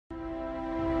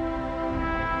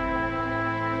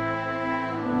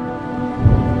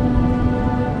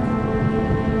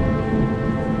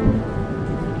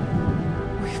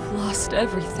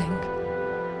everything.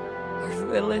 Our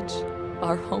village,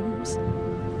 our homes,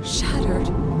 shattered.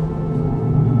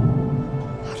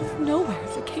 Out of nowhere,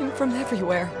 they came from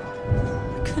everywhere.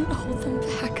 We couldn't hold them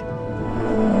back.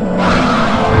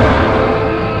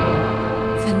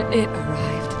 Then it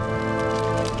arrived.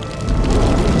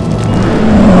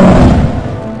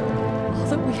 All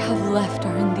that we have left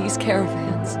are in these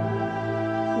caravans.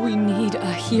 We need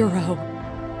a hero.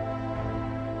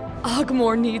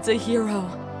 Ogmore needs a hero.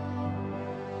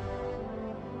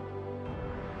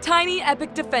 Tiny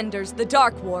Epic Defenders: The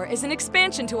Dark War is an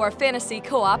expansion to our fantasy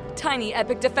co-op, Tiny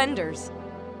Epic Defenders.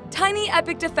 Tiny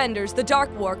Epic Defenders: The Dark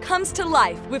War comes to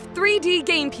life with 3D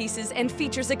game pieces and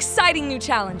features exciting new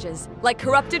challenges, like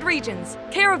corrupted regions,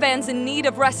 caravans in need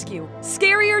of rescue,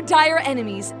 scarier, dire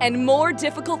enemies, and more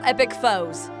difficult epic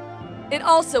foes. It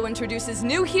also introduces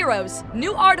new heroes,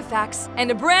 new artifacts,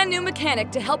 and a brand new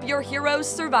mechanic to help your heroes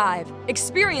survive,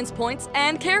 experience points,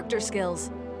 and character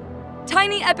skills.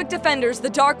 Tiny Epic Defenders: The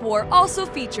Dark War also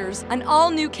features an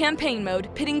all-new campaign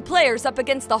mode pitting players up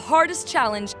against the hardest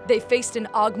challenge they've faced in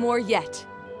Ogmore yet.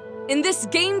 In this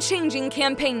game-changing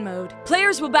campaign mode,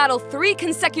 players will battle 3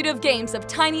 consecutive games of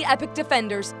Tiny Epic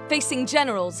Defenders facing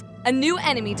generals, a new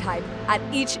enemy type, at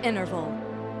each interval.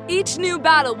 Each new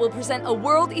battle will present a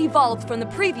world evolved from the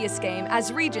previous game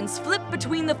as regions flip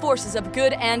between the forces of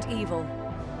good and evil.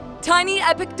 Tiny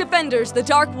Epic Defenders: The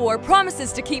Dark War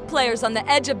promises to keep players on the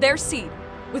edge of their seat,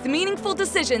 with meaningful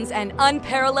decisions and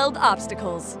unparalleled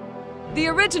obstacles. The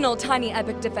original Tiny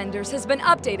Epic Defenders has been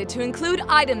updated to include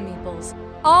item meeples,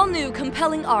 all new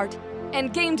compelling art,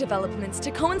 and game developments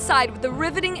to coincide with the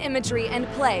riveting imagery and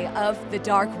play of The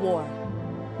Dark War.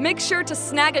 Make sure to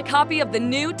snag a copy of the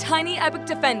new Tiny Epic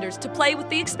Defenders to play with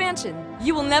the expansion.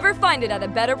 You will never find it at a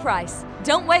better price.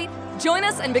 Don't wait, join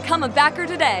us and become a backer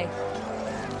today.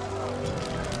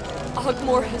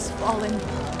 Ogmore has fallen,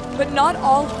 but not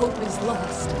all hope is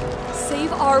lost.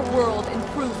 Save our world and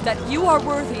prove that you are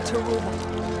worthy to rule.